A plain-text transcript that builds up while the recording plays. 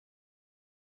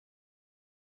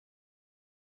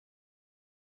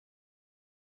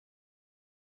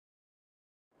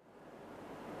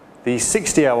The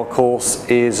 60-hour course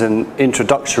is an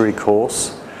introductory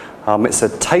course. It's a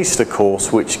taster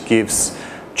course which gives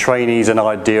trainees an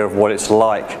idea of what it's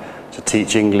like to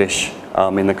teach English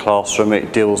in the classroom.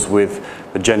 It deals with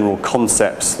the general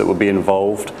concepts that would be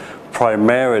involved,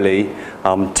 primarily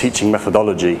teaching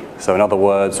methodology. So in other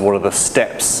words, what are the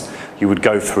steps you would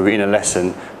go through in a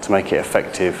lesson to make it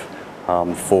effective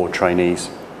for trainees.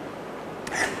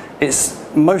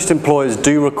 Most employers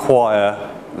do require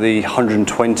the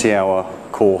 120-hour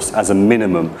course as a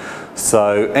minimum.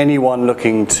 So anyone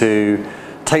looking to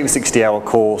take the 60-hour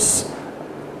course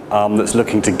that's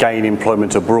looking to gain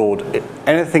employment abroad,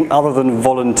 anything other than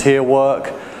volunteer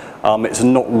work, it's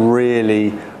not really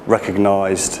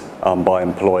recognised by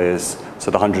employers. So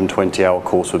the 120-hour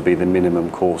course would be the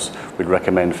minimum course we'd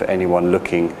recommend for anyone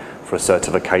looking for a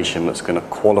certification that's going to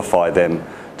qualify them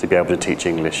to be able to teach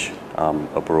English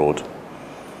abroad.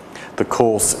 The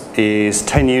course is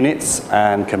 10 units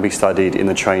and can be studied in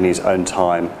the trainee's own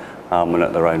time and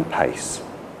at their own pace.